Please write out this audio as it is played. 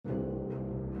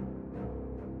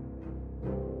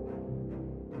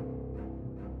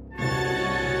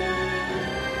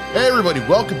Hey everybody,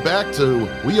 welcome back to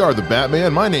We Are the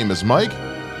Batman. My name is Mike.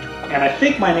 And I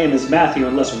think my name is Matthew,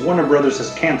 unless Warner Brothers has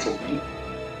canceled me.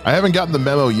 I haven't gotten the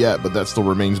memo yet, but that still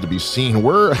remains to be seen.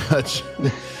 We're,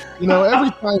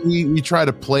 every time we try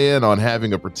to plan on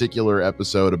having a particular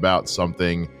episode about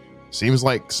something, seems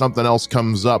like something else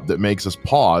comes up that makes us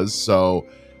pause. So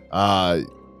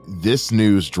this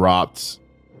news dropped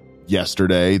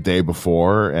yesterday, day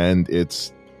before, and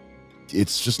it's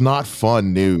just not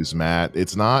fun news, Matt.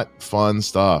 It's not fun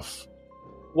stuff.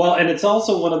 Well, and it's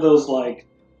also one of those, like,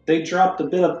 they dropped a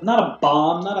bit of, not a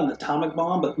bomb, not an atomic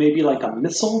bomb, but maybe like a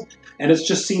missile, and it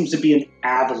just seems to be an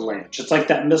avalanche. It's like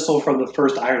that missile from the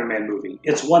first Iron Man movie.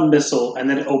 It's one missile, and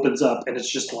then it opens up, and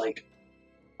it's just like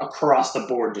across the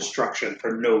board destruction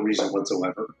for no reason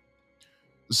whatsoever.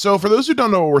 So for those who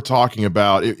don't know what we're talking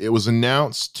about, it was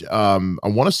announced, I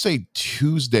want to say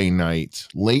Tuesday night,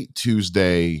 late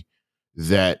Tuesday,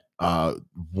 that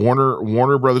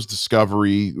Warner Brothers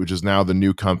Discovery, which is now the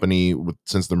new company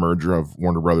since the merger of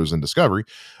Warner Brothers and Discovery,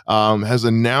 has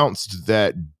announced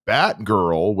that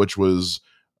Batgirl, which was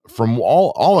from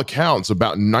all accounts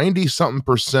about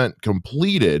 90-something%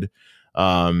 completed,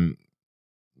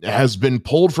 has been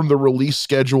pulled from the release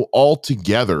schedule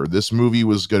altogether. This movie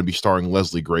was going to be starring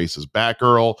Leslie Grace as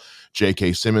Batgirl,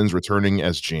 J.K. Simmons returning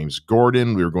as James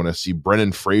Gordon. We were going to see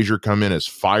Brendan Fraser come in as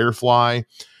Firefly.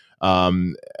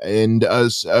 And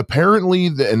apparently,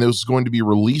 and it was going to be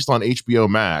released on HBO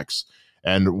Max.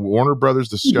 And Warner Brothers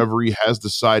Discovery has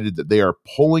decided that they are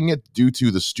pulling it due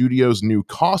to the studio's new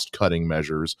cost-cutting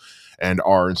measures and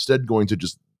are instead going to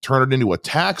just turn it into a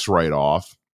tax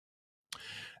write-off.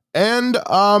 And,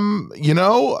 pardon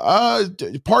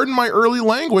my early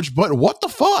language, but what the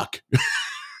fuck?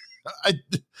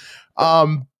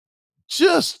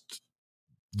 Just,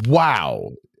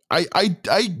 wow. I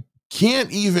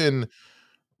can't even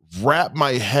wrap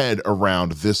my head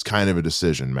around this kind of a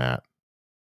decision, Matt.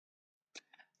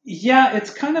 Yeah,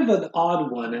 it's kind of an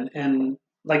odd one, and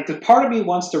like the part of me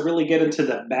wants to really get into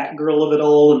the Batgirl of it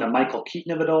all and the Michael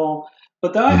Keaton of it all,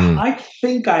 but then I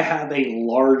think I have a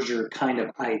larger kind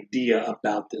of idea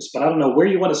about this. But I don't know where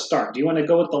you want to start. Do you want to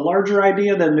go with the larger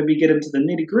idea, then maybe get into the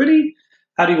nitty gritty?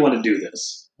 How do you want to do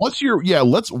this? What's your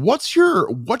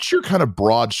kind of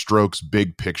broad strokes,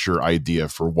 big picture idea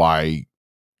for why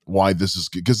this is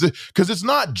good? Because it's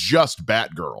not just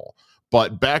Batgirl.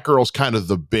 But Batgirl's kind of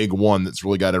the big one that's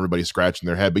really got everybody scratching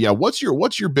their head. But yeah, what's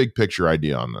your big picture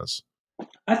idea on this?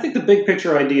 I think the big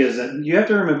picture idea is that you have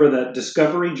to remember that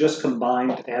Discovery just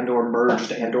combined and or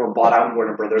merged and or bought out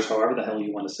Warner Brothers, however the hell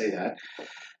you want to say that.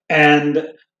 And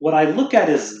what I look at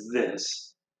is this.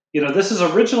 This is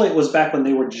originally, it was back when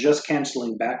they were just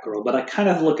canceling Batgirl, but I kind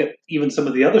of look at even some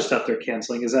of the other stuff they're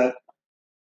canceling is that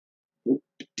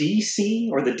DC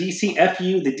or the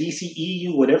DCFU, the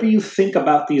DCEU, whatever you think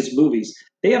about these movies,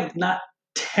 they have not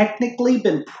technically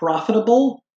been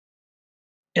profitable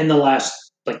in the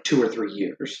last like 2 or 3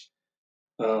 years.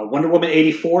 Wonder Woman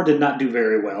 84 did not do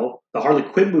very well. The Harley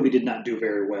Quinn movie did not do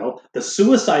very well. The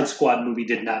Suicide Squad movie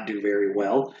did not do very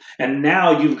well. And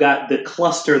now you've got the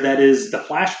cluster that is the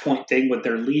Flashpoint thing with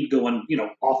their lead going,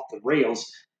 off the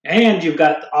rails. And you've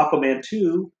got Aquaman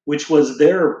 2, which was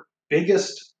their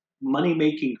biggest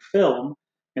money-making film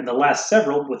in the last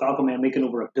several, with Aquaman making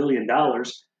over $1 billion.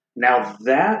 Now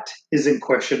that is in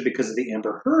question because of the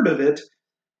Amber Heard of it.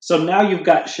 So now you've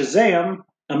got Shazam,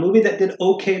 a movie that did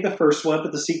okay the first one,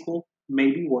 but the sequel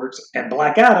maybe works, and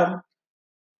Black Adam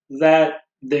that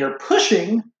they're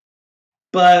pushing.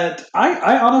 But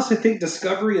I honestly think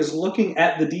Discovery is looking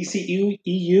at the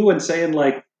DCEU and saying,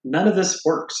 like, none of this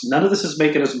works. None of this is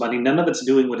making us money. None of it's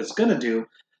doing what it's going to do.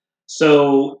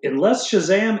 So unless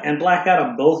Shazam and Black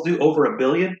Adam both do over $1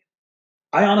 billion,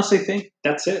 I honestly think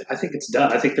that's it. I think it's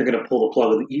done. I think they're going to pull the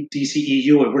plug with the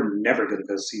DCEU, and we're never going to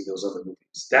go see those other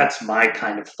movies. That's my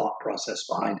kind of thought process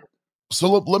behind it. So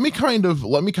let me kind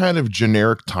of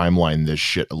generic timeline this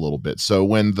shit a little bit. So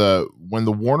when the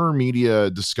Warner Media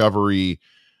Discovery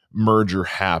merger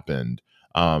happened,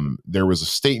 there was a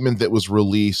statement that was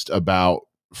released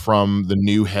from the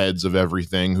new heads of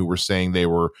everything, who were saying they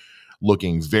were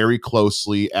looking very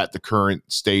closely at the current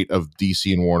state of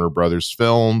DC and Warner Brothers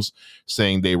films,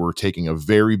 saying they were taking a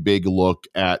very big look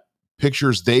at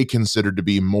pictures they considered to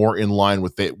be more in line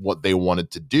with what they wanted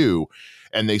to do.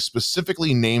 And they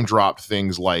specifically name dropped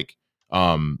things like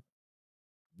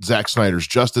Zack Snyder's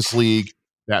Justice League,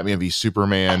 Batman v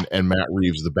Superman, and Matt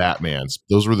Reeves' The Batmans.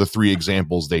 Those were the 3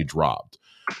 examples they dropped,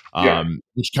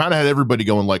 which kind of had everybody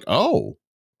going like, oh,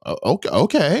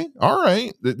 Okay, all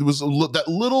right. It was that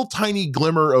little tiny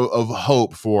glimmer of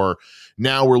hope for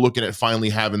now. We're looking at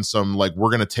finally having some, like, we're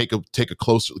going to take a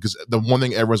closer, because the one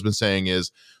thing everyone's been saying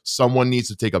is someone needs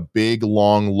to take a big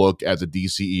long look at the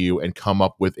DCEU and come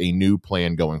up with a new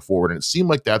plan going forward. And it seemed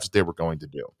like that's what they were going to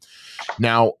do.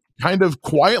 Now, kind of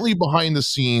quietly behind the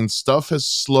scenes, stuff has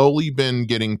slowly been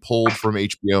getting pulled from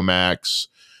HBO Max.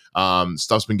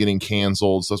 Stuff's been getting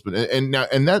canceled. Stuff's been, and now,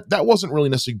 and that wasn't really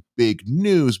necessarily big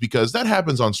news, because that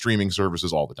happens on streaming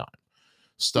services all the time.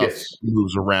 Stuff Yes.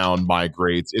 moves around,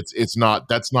 migrates. It's not,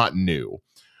 that's not new.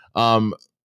 Um,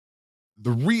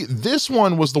 this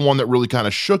one was the one that really kind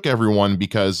of shook everyone,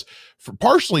 because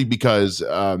partially because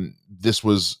this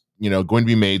was, going to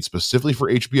be made specifically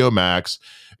for HBO Max.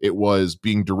 It was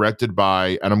being directed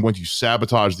by, and I'm going to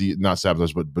sabotage the, not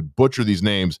sabotage, but butcher these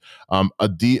names.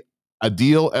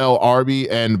 Adil El Arbi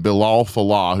and Bilal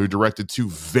Fallah, who directed 2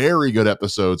 very good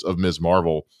episodes of Ms.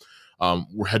 Marvel,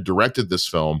 had directed this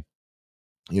film.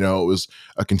 It was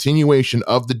a continuation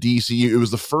of the DC. It was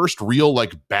the first real,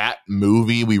 like, Bat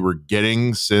movie we were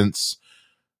getting since,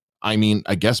 I mean,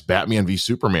 I guess Batman v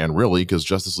Superman, really, because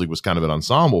Justice League was kind of an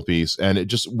ensemble piece. And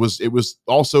it was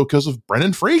also because of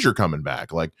Brendan Fraser coming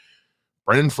back. Like,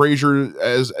 Brendan Fraser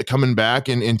as coming back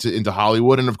into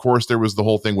Hollywood. And of course, there was the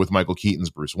whole thing with Michael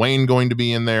Keaton's Bruce Wayne going to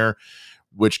be in there,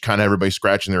 which kind of everybody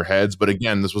scratching their heads. But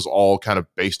again, this was all kind of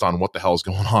based on what the hell is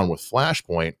going on with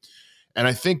Flashpoint. And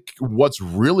I think what's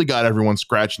really got everyone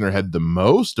scratching their head the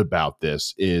most about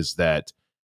this is that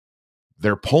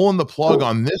they're pulling the plug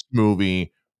on this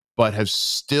movie, but have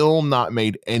still not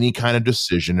made any kind of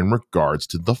decision in regards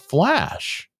to The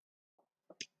Flash.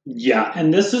 Yeah,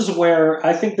 and this is where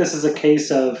I think this is a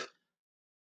case of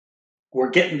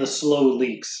we're getting the slow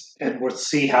leaks, and we'll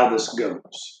see how this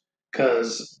goes.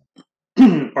 Because,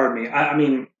 pardon me, I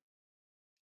mean,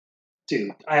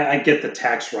 dude, I get the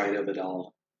tax right of it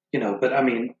all, but I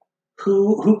mean,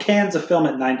 who cans a film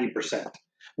at 90%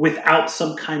 without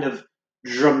some kind of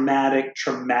dramatic,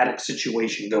 traumatic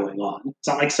situation going on? It's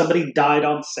not like somebody died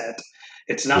on set.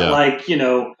 It's not like,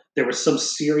 there was some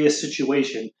serious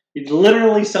situation.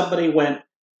 Literally, somebody went,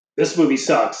 this movie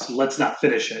sucks, let's not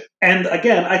finish it. And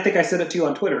again, I think I said it to you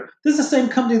on Twitter. This is the same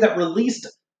company that released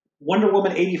Wonder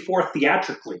Woman 84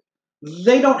 theatrically.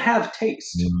 They don't have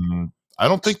taste. I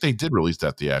don't think they did release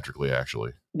that theatrically,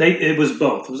 actually. It was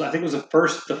both. I think it was the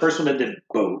first one that did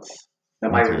both.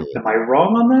 Am I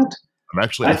wrong on that?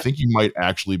 I think you might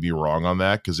actually be wrong on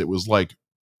that, because it was like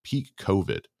peak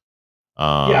COVID.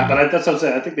 Yeah, but that's what I'm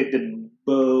saying. I think they did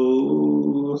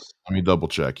both. Let me double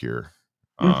check here.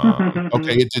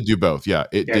 Okay, it did do both. Yeah,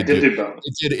 it did do both.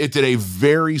 It did a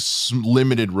very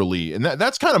limited release, and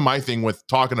that's kind of my thing with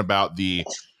talking about the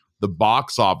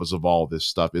box office of all this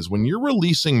stuff, is when you're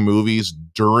releasing movies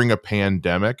during a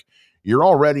pandemic, you're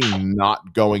already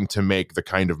not going to make the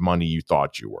kind of money you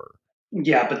thought you were.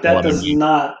 Yeah, but that does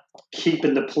not keep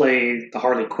into play the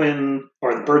Harley Quinn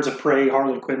or the Birds of Prey,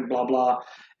 Harley Quinn, blah, blah.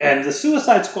 And the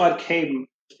Suicide Squad came,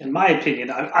 in my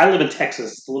opinion, I live in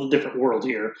Texas, it's a little different world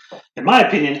here. In my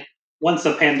opinion, once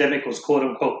the pandemic was quote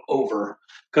unquote over,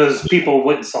 because people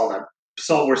went and saw them.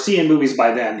 So we're seeing movies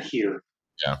by then here.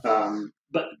 Yeah.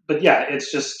 But yeah,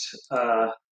 it's just.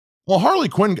 Well, Harley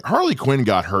Quinn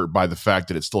got hurt by the fact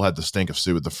that it still had the stink of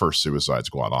the first Suicide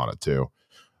Squad on it too.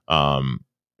 So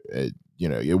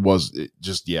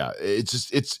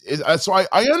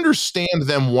I understand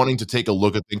them wanting to take a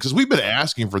look at things, because we've been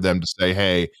asking for them to say,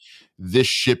 hey, this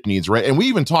ship needs right. And we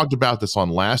even talked about this on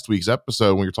last week's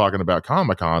episode when we were talking about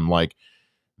Comic-Con. Like,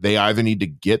 they either need to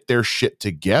get their shit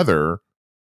together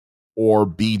or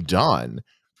be done.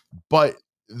 But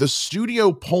the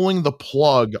studio pulling the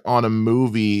plug on a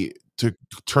movie to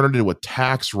turn it into a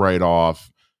tax write-off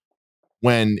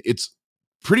when it's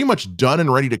pretty much done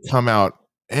and ready to come out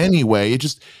anyway,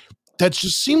 that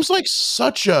just seems like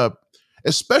such a,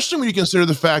 especially when you consider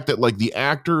the fact that, like, the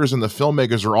actors and the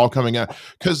filmmakers are all coming out,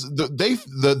 because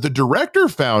the director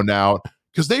found out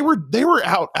because they were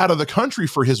out of the country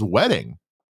for his wedding.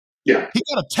 Yeah, he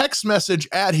got a text message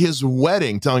at his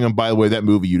wedding telling him, by the way, that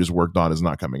movie you just worked on is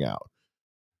not coming out.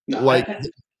 No,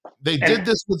 they did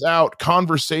this without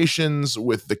conversations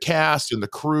with the cast and the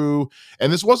crew.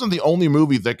 And this wasn't the only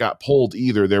movie that got pulled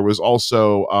either. There was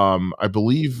also, I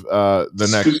believe, the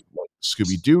next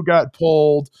Scooby-Doo got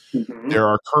pulled. Mm-hmm. There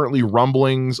are currently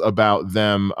rumblings about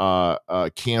them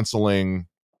canceling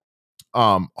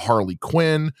Harley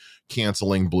Quinn,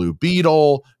 canceling Blue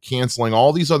Beetle, canceling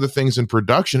all these other things in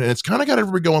production. And it's kind of got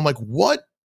everybody going like, what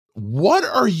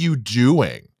are you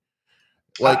doing?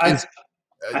 Like,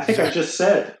 I think I just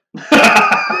said.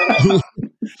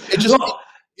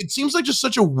 it it seems like just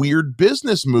such a weird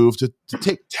business move to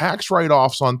take tax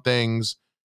write-offs on things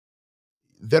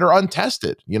that are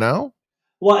untested, you know?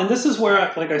 Well, and this is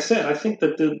where, like I said, I think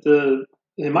that the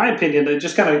in my opinion, it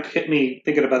just kind of hit me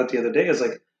thinking about it the other day. Is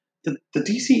like the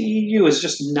DCEU has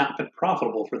just not been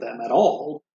profitable for them at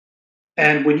all.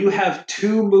 And when you have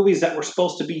two movies that were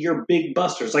supposed to be your big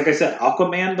busters, like I said,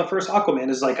 Aquaman, the first Aquaman,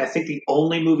 is like I think the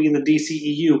only movie in the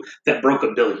DCEU that broke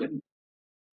 $1 billion.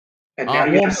 And now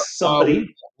you have Uh,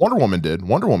 somebody, Wonder Woman did.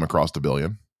 Wonder Woman crossed $1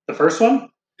 billion. the first one.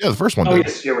 Yeah, the first one Oh did.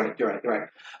 yes, you're right. You're right. You're right.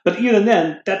 But even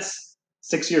then, that's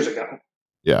 6 years ago.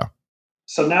 Yeah.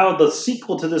 So now the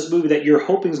sequel to this movie that you're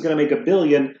hoping is going to make $1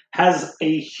 billion has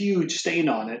a huge stain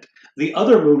on it. The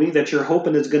other movie that you're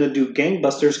hoping is going to do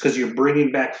gangbusters because you're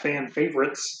bringing back fan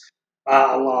favorites,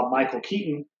 a la Michael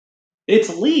Keaton,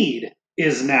 its lead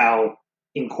is now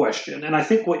in question. And I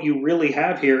think what you really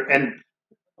have here, and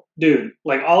dude,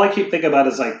 like all I keep thinking about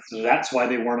is like that's why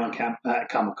they weren't on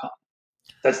Comic Con.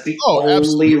 That's the Oh, only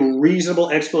absolutely. reasonable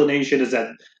explanation is that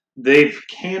they've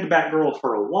canned Batgirl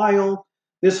for a while.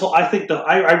 This whole,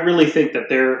 I really think that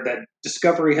that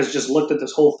Discovery has just looked at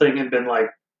this whole thing and been like,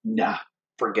 nah,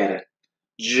 forget it.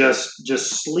 Just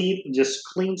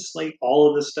clean slate all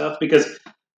of this stuff because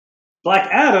Black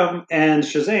Adam and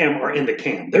Shazam are in the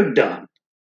can. They're done.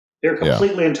 They're Yeah.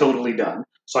 completely and totally done.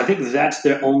 So I think that's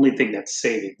the only thing that's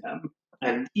saving them.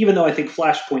 And even though I think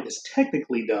Flashpoint is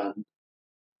technically done,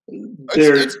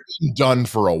 It's been done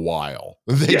for a while.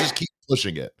 They just keep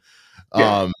pushing it.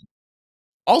 Yeah.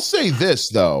 I'll say this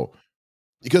though,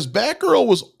 because Batgirl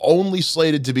was only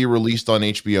slated to be released on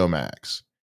HBO Max.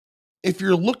 If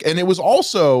you're and it was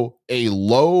also a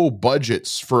low budget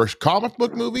for a comic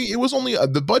book movie. It was only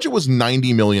the budget was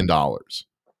 $90 million.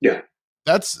 Yeah.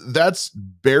 That's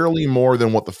barely more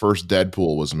than what the first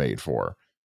Deadpool was made for.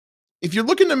 If you're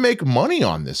looking to make money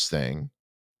on this thing,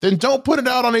 then don't put it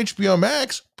out on HBO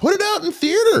Max. Put it out in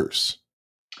theaters.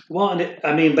 Well,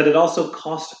 but it also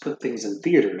costs to put things in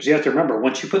theaters. You have to remember,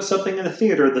 once you put something in a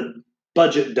theater, the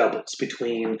budget doubles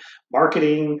between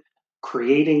marketing,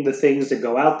 creating the things that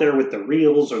go out there with the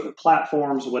reels or the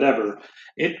platforms, whatever.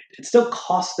 It still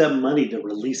costs them money to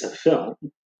release a film.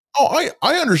 Oh,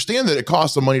 I understand that it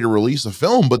costs some money to release a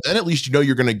film, but then at least you know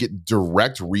you're going to get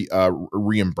direct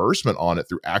reimbursement on it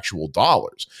through actual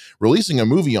dollars. Releasing a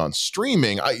movie on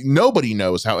streaming, nobody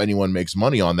knows how anyone makes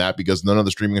money on that because none of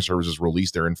the streaming services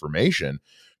release their information.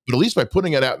 But at least by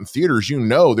putting it out in theaters, you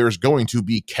know there's going to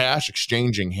be cash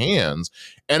exchanging hands.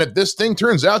 And if this thing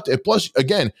turns out to, plus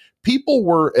again, people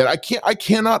were, and I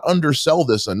cannot undersell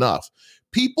this enough.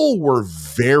 People were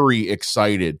very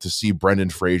excited to see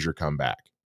Brendan Fraser come back.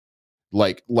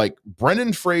 Like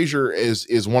Brendan Fraser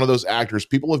is one of those actors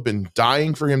people have been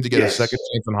dying for him to get a second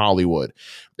chance in Hollywood.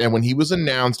 And when he was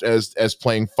announced as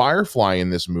playing Firefly in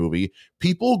this movie,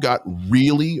 people got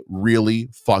really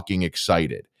fucking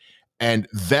excited. And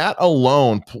that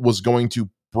alone was going to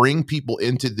bring people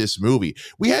into this movie.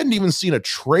 We hadn't even seen a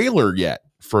trailer yet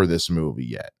for this movie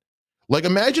yet. Like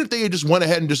imagine if they had just went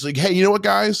ahead and just like, hey, you know what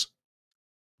guys?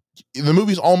 The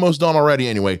movie's almost done already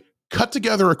anyway. Cut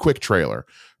together a quick trailer.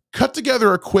 Cut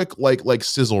together a quick like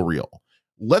sizzle reel.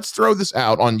 Let's throw this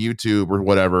out on YouTube or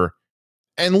whatever,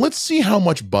 and let's see how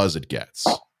much buzz it gets.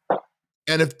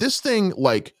 And if this thing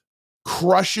like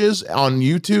crushes on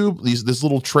YouTube, this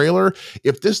little trailer,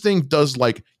 if this thing does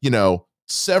like, you know,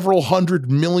 several 100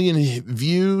 million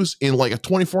views in like a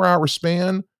 24-hour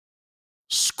span,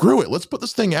 screw it. Let's put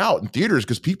this thing out in theaters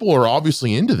because people are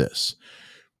obviously into this.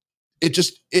 If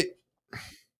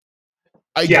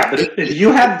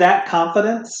you had that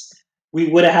confidence, we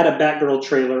would have had a Batgirl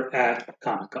trailer at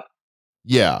Comic Con.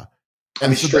 Yeah,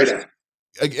 and so straight up.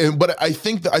 But I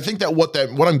think that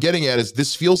what I'm getting at is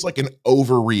this feels like an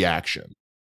overreaction.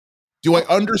 Do I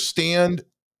understand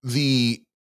the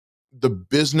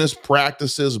business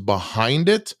practices behind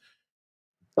it?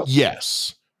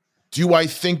 Yes. Do I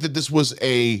think that this was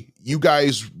you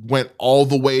guys went all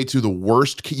the way to the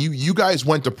worst? You guys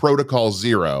went to Protocol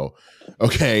Zero.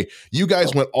 Okay. You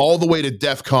guys went all the way to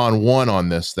DEFCON 1 on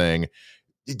this thing.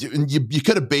 You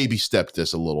could have baby stepped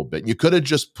this a little bit. You could have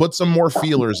just put some more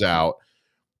feelers out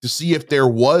to see if there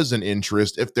was an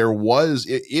interest,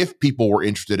 if people were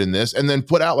interested in this, and then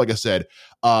put out, like I said,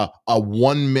 a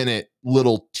 1 minute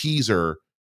little teaser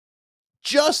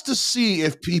just to see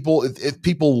if people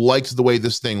liked the way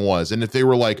this thing was, and if they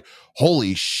were like,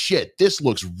 holy shit, this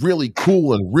looks really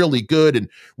cool and really good, and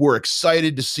we're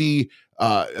excited to see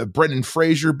Brendan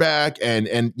Fraser back,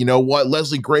 and you know what,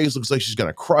 Leslie Grace looks like she's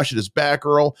gonna crush it as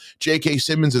Batgirl. J.K.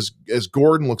 Simmons as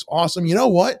Gordon looks awesome. You know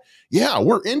what? Yeah,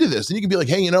 we're into this. And you can be like,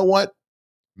 hey, you know what?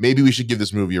 Maybe we should give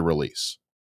this movie a release.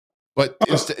 But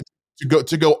instead,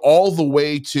 to go all the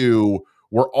way to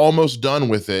we're almost done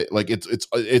with it, like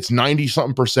it's 90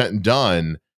 something percent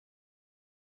done,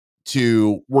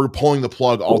 to we're pulling the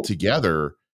plug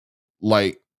altogether,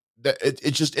 like that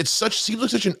it just it's such seems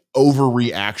like such an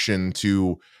overreaction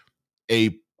to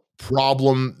a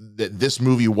problem that this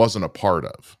movie wasn't a part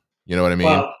of. You know what I mean?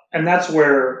 Well, and that's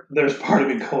where there's part of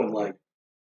me going like,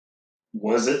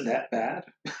 was it that bad?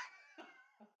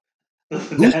 Who's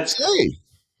to That, say?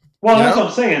 well, You that's know? what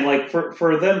I'm saying. Like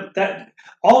for them, that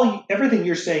everything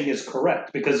you're saying is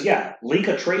correct because yeah, link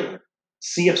a trailer,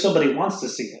 see if somebody wants to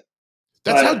see it.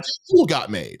 That's how But Deadpool got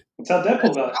made. that's how Deadpool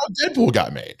That's got. how Deadpool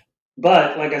got made.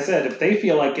 But like I said, if they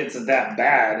feel like it's that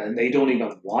bad and they don't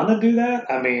even want to do that,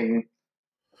 I mean,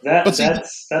 But see,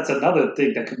 that's another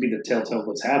thing that could be the telltale of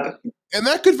what's happening. and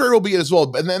that could very well be it as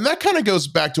well. And then that kind of goes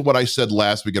back to what I said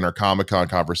last week in our Comic-Con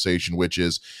conversation, which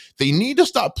is they need to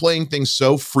stop playing things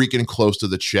so freaking close to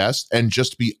the chest and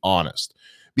just be honest.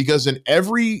 Because in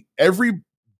every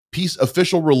piece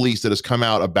official release that has come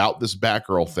out about this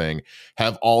Batgirl thing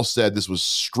have all said this was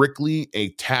strictly a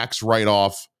tax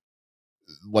write-off.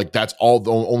 Like that's all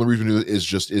the only reason to do it is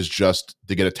just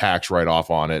to get a tax write-off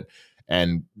on it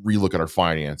and relook at our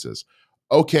finances.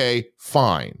 Okay,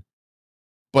 fine.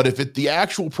 But if the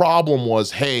actual problem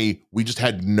was, hey, we just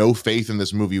had no faith in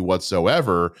this movie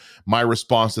whatsoever, my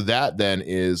response to that then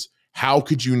is, how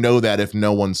could you know that if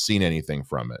no one's seen anything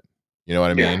from it? You know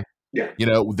what I Yeah, mean? yeah. You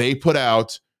know, they put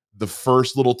out the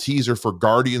first little teaser for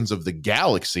Guardians of the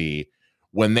Galaxy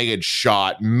when they had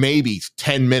shot maybe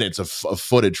 10 minutes of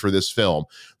footage for this film.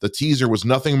 The teaser was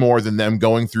nothing more than them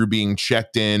going through being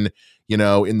checked in, you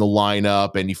know, in the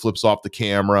lineup, and he flips off the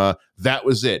camera. That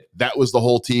was it. That was the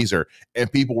whole teaser.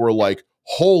 And people were like,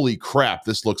 holy crap,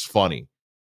 this looks funny.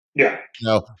 Yeah. You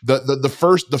know, the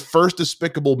first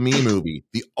Despicable Me movie,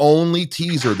 the only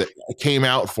teaser that came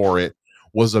out for it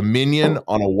was a minion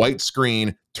on a white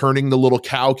screen turning the little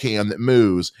cow can that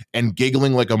moves and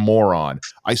giggling like a moron.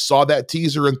 I saw that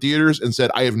teaser in theaters and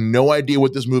said, I have no idea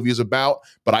what this movie is about,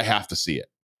 but I have to see it.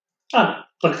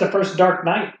 Look at the first Dark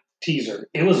Knight teaser.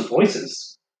 It was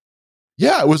voices.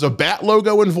 Yeah, it was a bat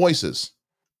logo and voices.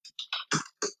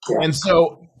 Yeah. And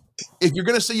so if you're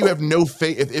going to say you have no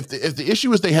faith, if the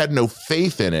issue is they had no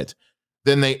faith in it,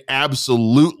 then they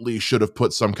absolutely should have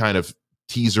put some kind of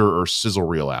teaser or sizzle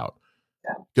reel out.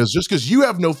 Because just because you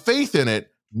have no faith in it,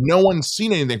 no one's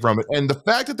seen anything from it. And the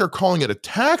fact that they're calling it a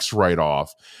tax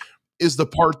write-off is the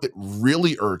part that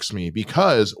really irks me,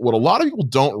 because what a lot of people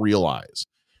don't realize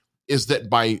is that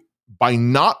by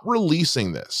not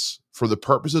releasing this for the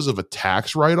purposes of a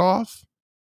tax write-off,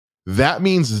 that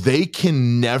means they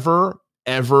can never,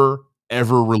 ever,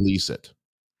 ever release it.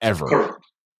 Ever. Correct.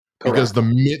 Because the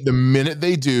minute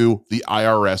they do, the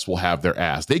IRS will have their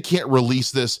ass. They can't release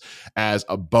this as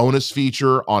a bonus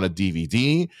feature on a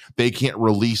DVD. They can't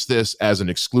release this as an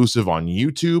exclusive on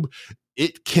YouTube.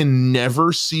 It can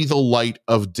never see the light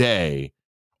of day,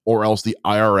 or else the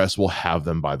IRS will have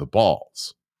them by the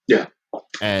balls. Yeah.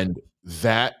 And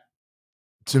that,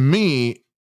 to me,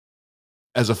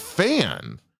 as a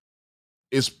fan,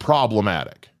 is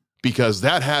problematic, because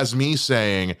that has me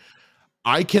saying,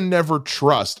 I can never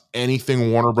trust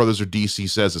anything Warner Brothers or DC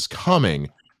says is coming,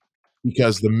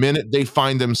 because the minute they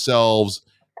find themselves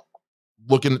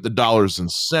looking at the dollars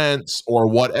and cents or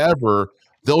whatever,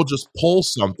 they'll just pull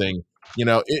something. You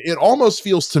know, it almost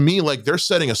feels to me like they're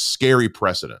setting a scary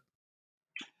precedent,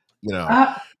 you know,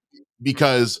 Uh,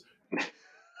 because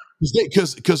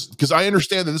I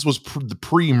understand that this was the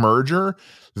pre-merger.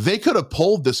 They could have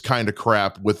pulled this kind of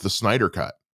crap with the Snyder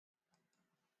Cut.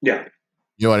 yeah.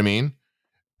 You know what I mean?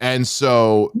 And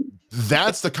so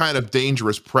that's the kind of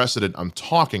dangerous precedent I'm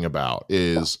talking about,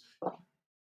 is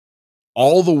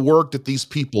all the work that these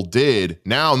people did.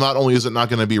 Now, not only is it not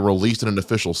going to be released in an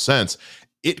official sense,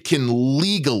 it can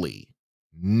legally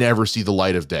never see the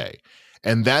light of day.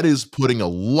 And that is putting a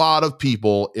lot of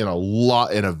people in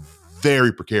a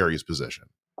very precarious position.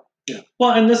 Yeah.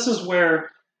 Well, and this is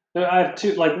where I have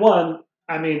two. Like one,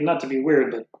 I mean, not to be weird,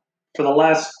 but for the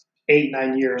last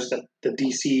 8-9 years that the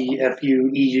DC, FU,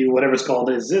 EU, whatever it's called,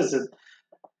 is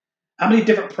how many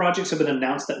different projects have been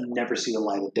announced that never see the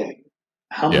light of day?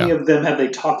 How many of them have they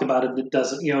talked about it that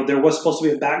doesn't? You know, there was supposed to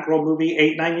be a Batgirl movie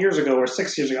 8-9 years ago or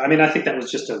 6 years ago. I mean, I think that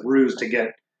was just a ruse to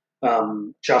get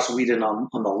Joss Whedon on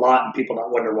the lot and people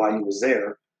not wonder why he was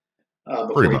there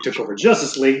before he took over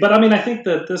Justice League. But I mean, I think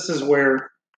that this is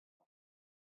where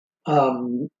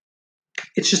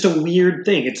it's just a weird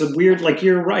thing. It's a weird, like,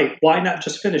 you're right. Why not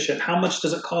just finish it? How much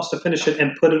does it cost to finish it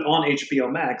and put it on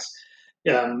HBO Max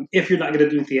if you're not going to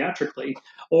do it theatrically?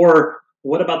 Or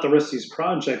what about the rest of these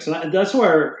projects? And that's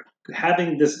where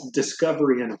having this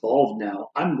Discovery involved now,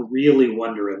 I'm really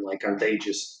wondering, like, are they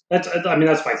just, I mean,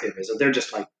 that's my theory, is that they're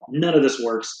just like, none of this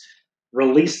works.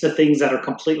 Release the things that are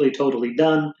completely, totally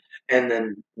done, and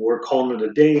then we're calling it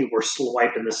a day. We're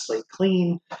wiping the slate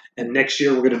clean, and next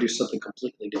year we're going to do something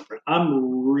completely different.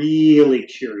 I'm really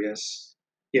curious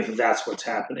if that's what's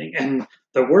happening. And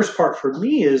the worst part for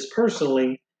me is,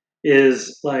 personally,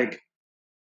 is like,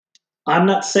 I'm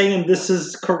not saying this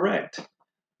is correct,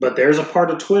 but there's a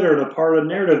part of Twitter and a part of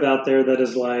narrative out there that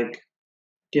is like,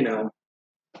 you know,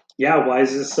 yeah, why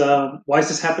is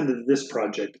this happening to this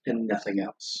project and nothing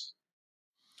else?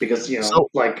 Because, So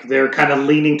like, they're kind of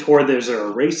leaning toward, there's a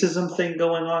racism thing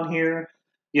going on here.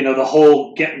 The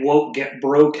whole get woke, get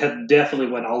broke had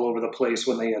definitely went all over the place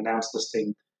when they announced this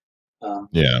thing. Um,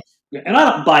 yeah. and I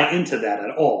don't buy into that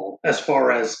at all, as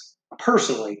far as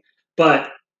personally. But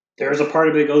there's a part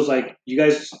of it that goes like, you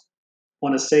guys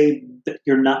want to say that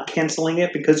you're not canceling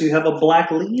it because you have a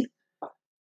black lead?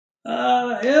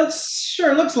 It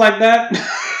sure looks like that.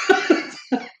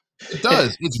 It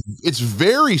does. It's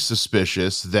very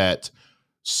suspicious that,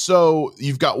 so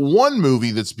you've got one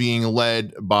movie that's being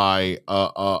led by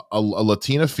a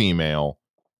Latina female,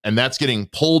 and that's getting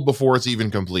pulled before it's even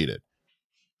completed.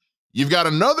 You've got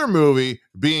another movie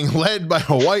being led by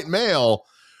a white male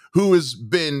who has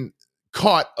been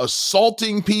caught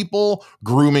assaulting people,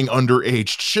 grooming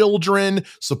underage children,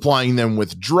 supplying them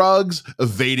with drugs,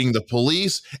 evading the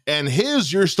police, and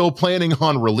his you're still planning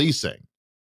on releasing.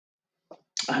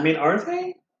 I mean, are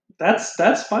they? That's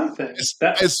my thing.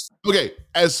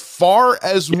 As far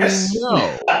as Yes. we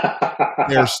know,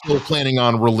 they're still planning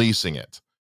on releasing it.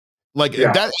 Like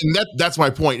Yeah. that's my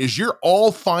point, is you're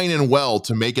all fine and well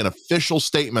to make an official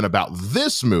statement about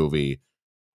this movie,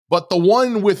 but the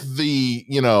one with the,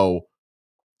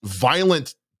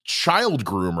 violent child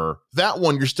groomer, that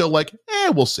one you're still like,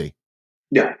 we'll see.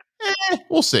 Yeah.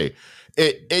 We'll see.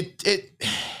 It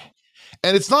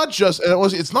and it's not just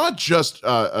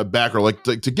a Batgirl, like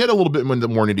to get a little bit more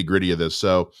nitty gritty of this.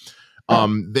 So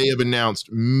they have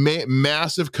announced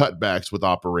massive cutbacks with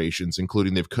operations,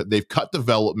 including they've cut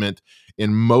development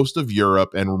in most of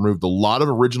Europe and removed a lot of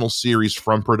original series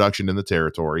from production in the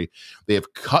territory. They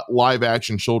have cut live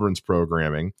action children's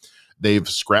programming. They've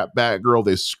scrapped Batgirl.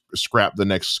 They've scrapped the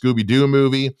next Scooby-Doo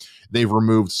movie. They've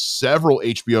removed several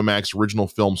HBO Max original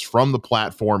films from the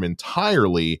platform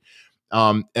entirely.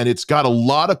 And it's got a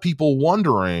lot of people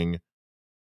wondering,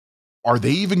 are they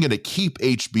even going to keep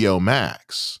HBO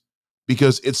Max?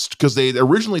 Because they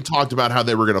originally talked about how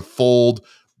they were going to fold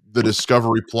the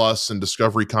Discovery Plus and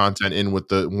Discovery content in with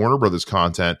the Warner Brothers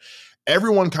content.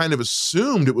 Everyone kind of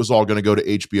assumed it was all going to go to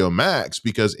HBO Max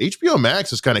because HBO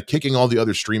Max is kind of kicking all the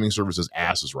other streaming services'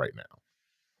 asses right now.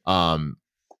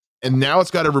 And now it's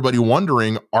got everybody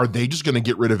wondering, are they just going to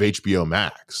get rid of HBO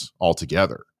Max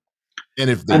altogether?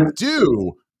 And if they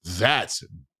do, that's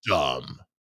dumb.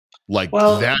 Like,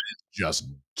 that is just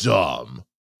dumb.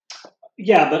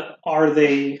 Yeah, but are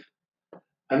they?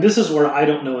 And this is where I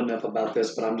don't know enough about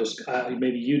this, but I'm just,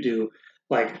 maybe you do.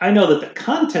 Like, I know that the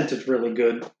content is really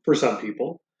good for some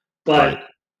people, but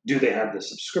do they have the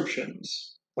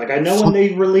subscriptions? Like, I know when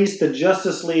they released the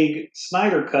Justice League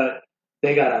Snyder Cut,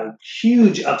 they got a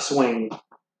huge upswing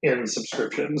in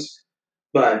subscriptions,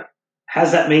 but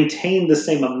has that maintained the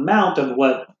same amount of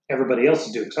what everybody else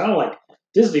is doing? Because I don't, like,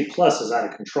 Disney Plus is out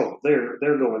of control. They're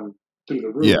going through the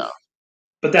roof. Yeah.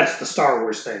 But that's the Star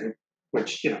Wars thing,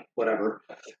 which, whatever.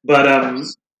 But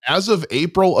as of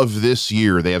April of this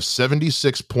year, they have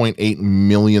 76.8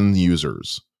 million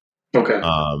users. Okay.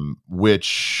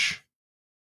 Which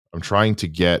I'm trying to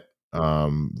get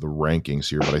the rankings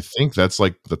here, but I think that's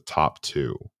like the top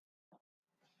two.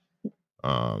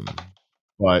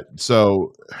 But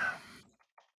so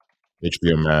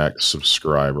HBO Max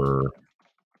subscriber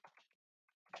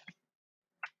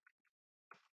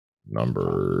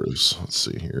numbers. Let's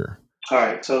see here. All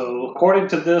right. So according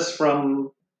to this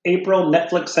from April,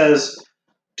 Netflix has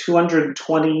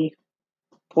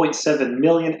 220.7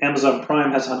 million. Amazon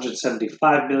Prime has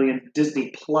 175 million.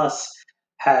 Disney Plus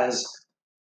has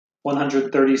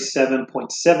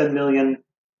 137.7 million.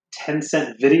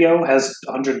 Tencent Video has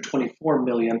 124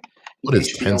 million. What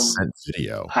is Tencent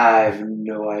Video? I have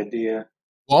no idea.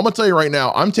 Well, I'm gonna tell you right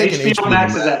now, I'm taking HBO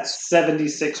Max is at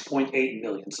 76.8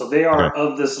 million. So they are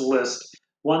of this list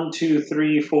 1, 2,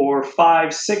 3, 4,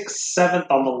 5, 6, 7th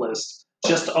on the list,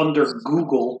 just under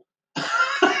Google.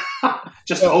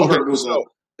 Just over Google. So,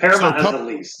 Paramount has the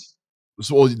least.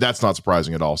 So that's not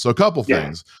surprising at all. So a couple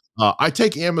things. I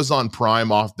take Amazon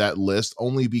Prime off that list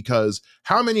only because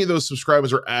how many of those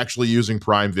subscribers are actually using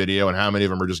Prime Video and how many of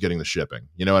them are just getting the shipping?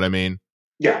 You know what I mean?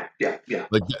 Yeah.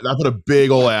 Like, I put a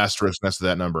big old asterisk next to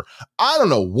that number. I don't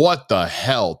know what the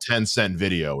hell 10-cent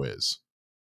video is.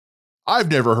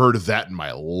 I've never heard of that in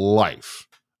my life.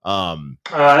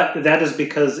 That is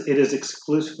because it is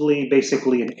exclusively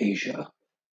basically in Asia.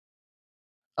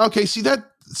 Okay, see that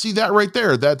right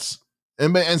there. That's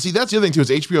and see that's the other thing too is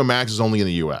HBO Max is only in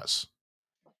the US.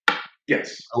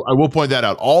 Yes. I will point that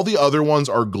out. All the other ones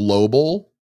are global.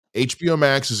 HBO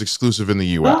Max is exclusive in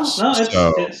the No, US. no,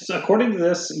 So it's according to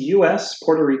this: U.S.,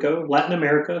 Puerto Rico, Latin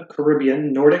America,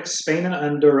 Caribbean, Nordics, Spain and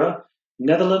Andorra,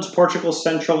 Netherlands, Portugal,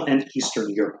 Central and Eastern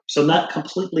Europe. So not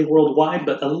completely worldwide,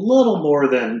 but a little more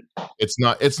than. it's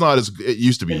not as it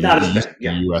used to be. Not It as used big. to be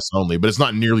Yeah. US only, but it's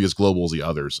not nearly as global as the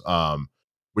others.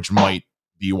 Which might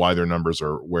be why their numbers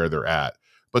are where they're at.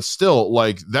 But still,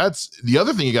 like that's the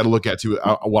other thing you got to look at too.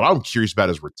 What I'm curious about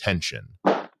is retention.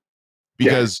 Yeah.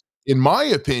 Because in my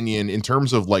opinion, in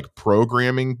terms of like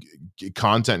programming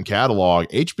content catalog,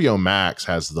 HBO Max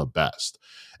has the best.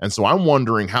 And so I'm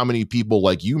wondering how many people,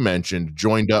 like you mentioned,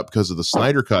 joined up because of the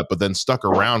Snyder Cut, but then stuck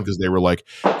around because they were like,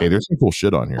 "Hey, there's some cool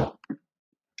shit on here."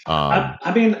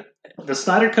 I mean, the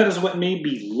Snyder Cut is what made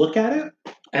me look at it,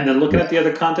 and then looking Yeah. at the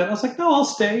other content, I was like, no, I'll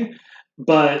stay.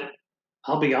 But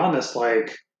I'll be honest,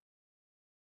 like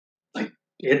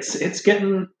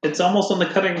it's almost on the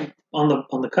cutting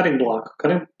block, I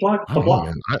the don't know, block.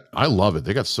 man. I love it.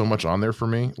 They got so much on there for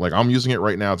me. Like I'm using it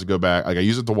right now to go back. Like I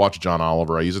use it to watch John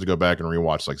Oliver. I use it to go back and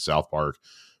rewatch like South Park,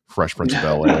 Fresh Prince of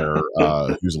Bel Air,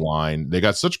 Who's Line. They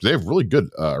have really good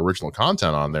original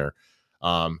content on there.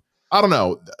 Um, I don't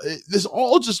know. This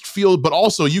all just feels, but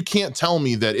also you can't tell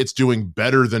me that it's doing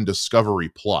better than Discovery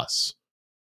Plus.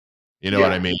 You know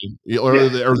what I Yeah, mean? yeah, Or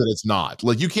that it's not.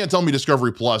 Like you can't tell me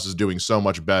Discovery Plus is doing so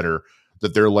much better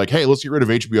that they're like, hey, let's get rid of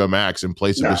HBO Max in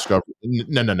place of no, Discovery.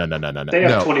 No, no, no, no, no, no, no. they have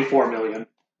No. 24 million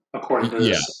according to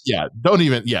Yeah, this. yeah. Don't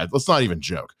even. Yeah, let's not even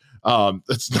joke.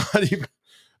 It's not even.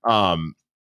 Um,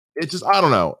 it just. I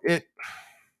don't know. It.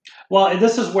 Well, and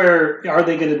this is where are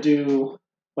they going to do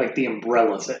like the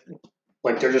umbrella thing?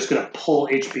 Like they're just going to pull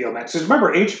HBO Max. Because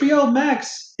remember, HBO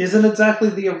Max isn't exactly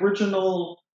the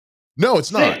original No,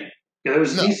 it's not. thing. There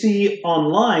was No. DC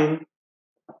Online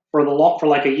for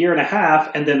like a year and a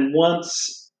half, and then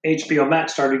once HBO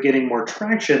Max started getting more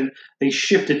traction, they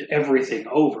shifted everything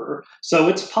over. So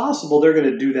it's possible they're going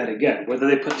to do that again, whether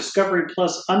they put Discovery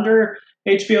Plus under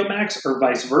HBO Max or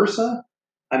vice versa.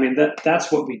 I mean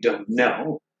that's what we don't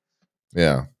know.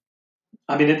 Yeah.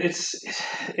 I mean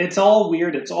it's all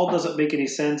weird. It's all doesn't make any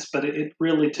sense, but it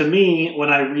really to me when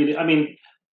I read it, I mean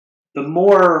the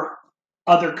more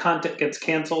other content gets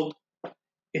canceled,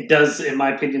 it does, in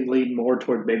my opinion, lead more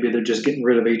toward maybe they're just getting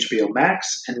rid of HBO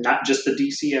Max and not just the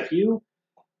DCFU.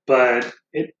 But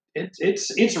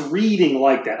it's reading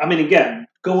like that. I mean, again,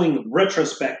 going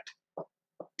retrospect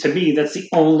to me, that's the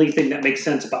only thing that makes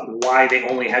sense about why they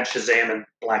only had Shazam and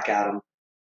Black Adam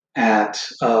at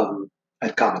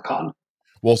at Comic Con.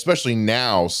 Well, especially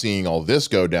now seeing all this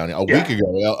go down. Yeah,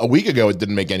 A week ago, it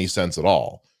didn't make any sense at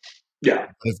all. yeah.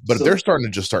 But if they're So starting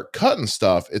to just start cutting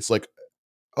stuff, it's like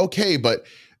okay, but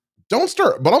don't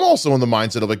start. But I'm also in the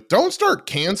mindset of like, don't start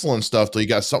canceling stuff till you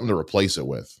got something to replace it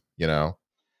with. You know.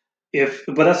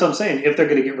 but that's what I'm saying. If they're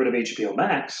going to get rid of HBO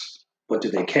Max, what do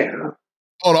they care?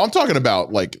 Oh no, I'm talking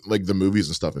about like the movies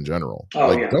and stuff in general. Oh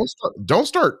Like yeah, don't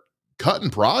start cutting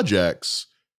projects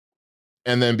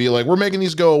and then be like, we're making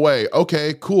these go away.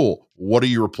 Okay, cool. What are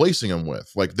you replacing them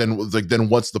with? Then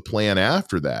what's the plan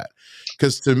after that?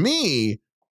 Because to me,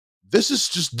 this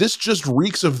just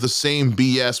reeks of the same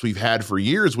BS we've had for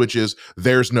years, which is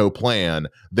there's no plan.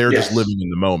 They're just yes, living in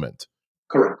the moment.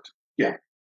 correct. Yeah.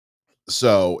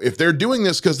 So if they're doing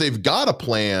this because they've got a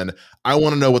plan, I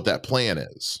want to know what that plan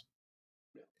is.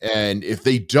 And if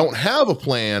they don't have a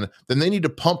plan, then they need to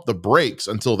pump the brakes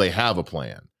until they have a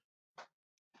plan.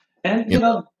 And You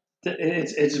know?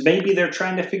 it's maybe they're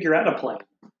trying to figure out a plan,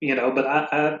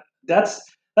 But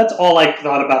that's all I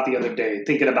thought about the other day,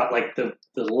 thinking about like the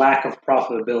lack of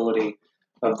profitability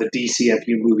of the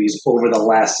DCFU movies over the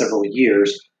last several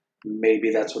years.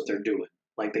 Maybe that's what they're doing.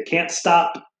 Like they can't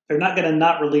stop. They're not going to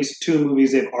not release two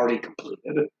movies they've already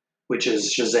completed, which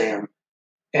is Shazam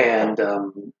and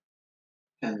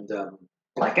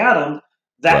Black Adam.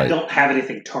 That Right. don't have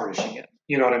anything tarnishing it.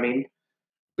 You know what I mean?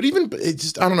 But even it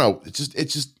just I don't know. It's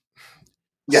just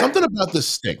Yeah, something about this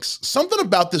stinks. Something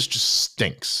about this just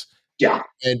stinks. yeah.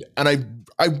 And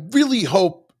I really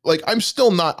hope like I'm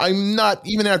not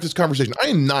even after this conversation, I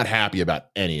am not happy about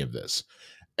any of this.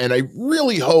 And I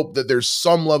really hope that there's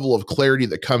some level of clarity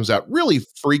that comes out really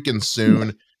freaking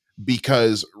soon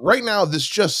because right now this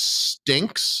just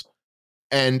stinks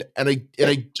I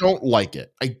don't like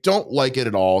it. I don't like it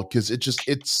at all because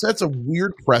it sets a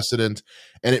weird precedent,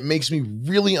 and it makes me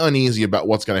really uneasy about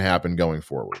what's going to happen going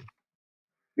forward.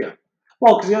 Yeah.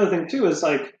 Well, because the other thing too is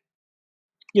like,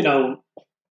 you know,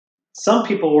 some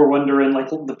people were wondering, like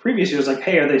the previous years, like,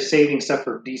 hey, are they saving stuff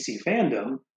for DC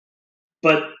fandom?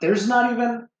 But there's not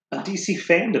even a DC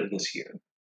fandom this year.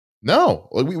 No,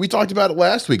 we talked about it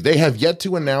last week. They have yet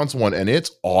to announce one, and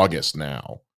it's August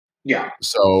now. Yeah.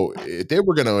 So if they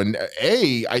were going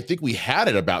to, I think we had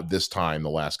it about this time the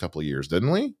last couple of years,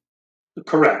 didn't we?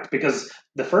 Correct, because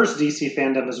the first DC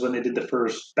fandom is when they did the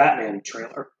first Batman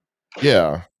trailer.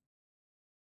 Yeah.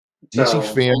 So,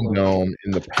 DC fandom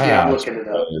in the past yeah, I'm looking it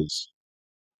up. was,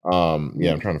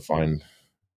 I'm trying to find.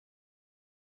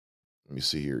 Let me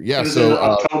see here. Yeah, it was so in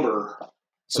October.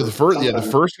 So the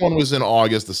first one was in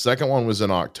August. The second one was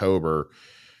in October.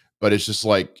 But it's just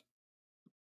like,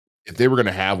 if they were going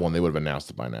to have one, they would have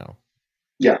announced it by now.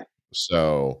 Yeah.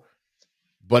 So,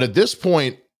 but at this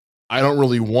point, I don't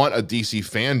really want a DC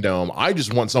fandom. I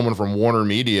just want someone from Warner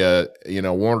Media,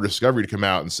 Warner Discovery, to come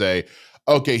out and say,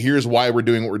 okay, here's why we're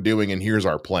doing what we're doing, and here's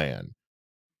our plan.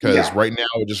 Because right now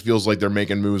it just feels like they're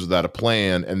making moves without a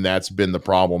plan, and that's been the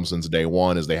problem since day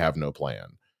one, is they have no plan.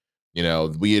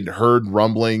 We had heard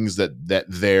rumblings that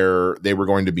they were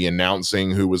going to be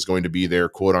announcing who was going to be their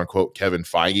quote unquote Kevin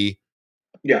Feige.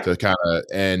 Yeah.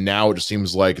 And now it just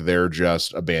seems like they're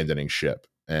just abandoning ship.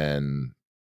 And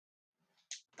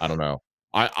I don't know.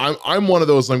 I'm one of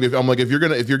those. I'm like, if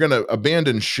you're gonna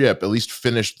abandon ship, at least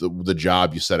finish the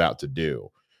job you set out to do.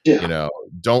 Yeah.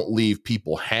 Don't leave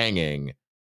people hanging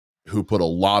who put a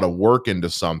lot of work into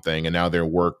something, and now their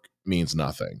work means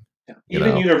nothing. Yeah.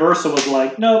 Even Universal was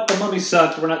like, nope, the Mummy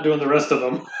sucked. We're not doing the rest of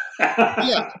them.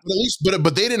 Yeah,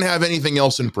 but they didn't have anything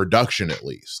else in production, at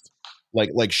least.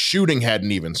 Like shooting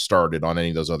hadn't even started on any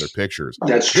of those other pictures.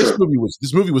 That's true.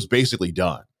 This movie was basically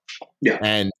done. Yeah.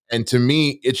 And to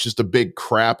me, it's just a big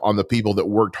crap on the people that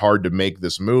worked hard to make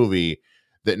this movie,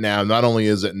 that now not only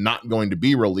is it not going to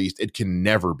be released, it can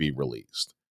never be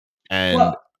released.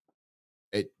 And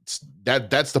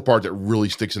that's the part that really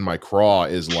sticks in my craw,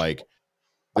 is like,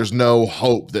 there's no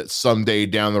hope that someday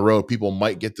down the road people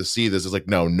might get to see this. It's like,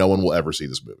 no one will ever see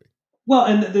this movie. Well,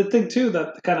 and the thing too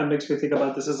that kind of makes me think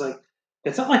about this is like,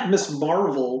 it's not like Miss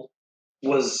Marvel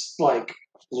was like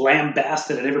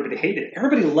lambasted and everybody hated it.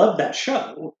 Everybody loved that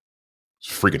show. It's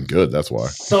freaking good. That's why.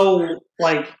 So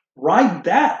like, ride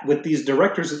that with these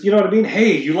directors. You know what I mean?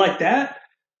 Hey, you like that?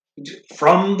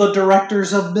 From the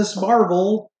directors of Miss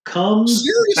Marvel comes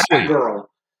Batgirl.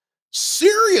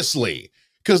 Seriously.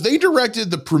 Because they directed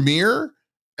the premiere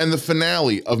and the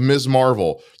finale of Ms.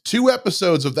 Marvel, 2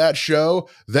 episodes of that show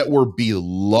that were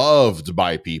beloved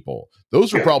by people.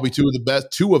 Those were probably two of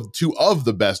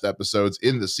the best episodes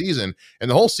in the season, and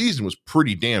the whole season was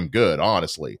pretty damn good,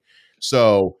 honestly.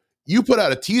 So you put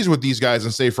out a teaser with these guys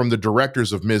and say, from the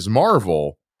directors of Ms.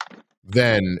 Marvel,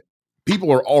 then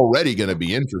people are already going to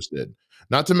be interested.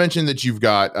 Not to mention that you've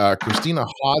got Christina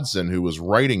Hodson, who was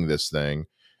writing this thing.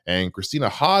 And Christina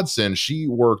Hodson, she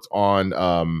worked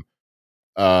on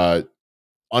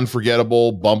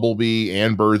Unforgettable, Bumblebee,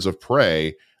 and Birds of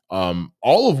Prey,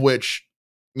 all of which,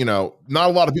 not a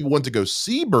lot of people went to go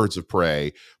see Birds of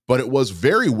Prey, but it was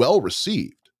very well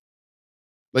received.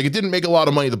 Like, it didn't make a lot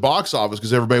of money at the box office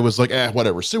because everybody was like,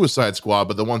 whatever, Suicide Squad.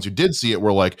 But the ones who did see it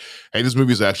were like, hey, this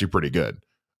movie is actually pretty good.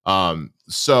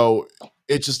 So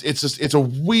it's a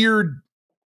weird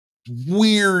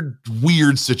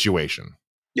situation.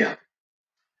 Yeah.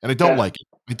 And I don't like it.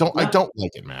 I don't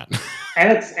like it, Matt.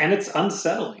 and it's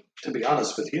unsettling, to be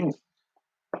honest with you.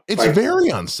 It's very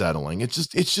unsettling.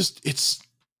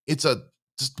 It's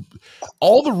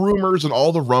all the rumors and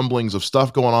all the rumblings of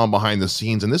stuff going on behind the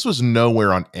scenes, and this was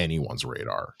nowhere on anyone's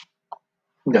radar.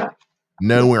 No.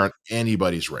 Nowhere on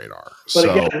anybody's radar. But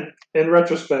again, in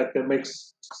retrospect, it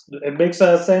makes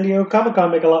San Diego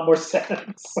Comic-Con make a lot more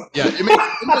sense. Yeah,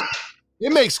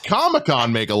 it makes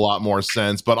Comic-Con make a lot more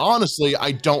sense, but honestly,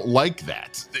 I don't like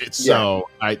that.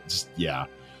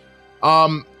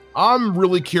 I'm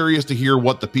really curious to hear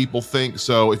what the people think.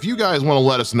 So if you guys want to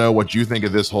let us know what you think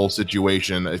of this whole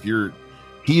situation, if you're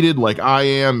heated like I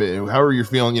am, however you're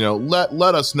feeling, let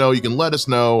us know. You can let us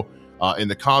know in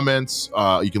the comments.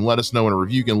 You can let us know in a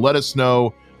review. You can let us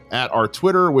know at our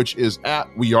Twitter, which is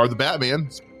 @WeAreTheBatman.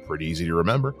 It's pretty easy to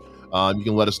remember. You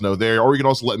can let us know there, or you can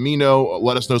also let me know.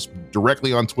 Let us know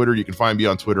directly on Twitter. You can find me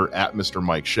on Twitter @Mr.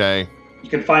 Mike Shea. You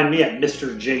can find me at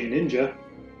Mr. J Ninja.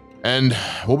 And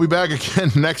we'll be back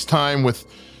again next time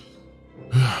with,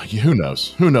 who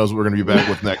knows? Who knows what we're going to be back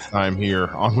with next time here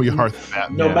on We Are the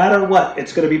Batman. No matter what,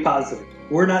 it's going to be positive.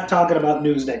 We're not talking about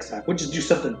news next time. We'll just do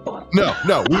something fun.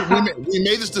 No. We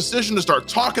made this decision to start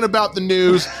talking about the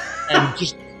news, and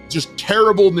just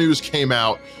terrible news came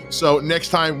out. So next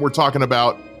time we're talking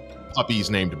about puppies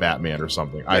named Batman or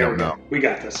something. I don't know. We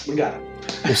got this. We got it.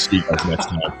 We'll see you guys next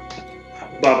time.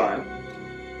 Bye-bye.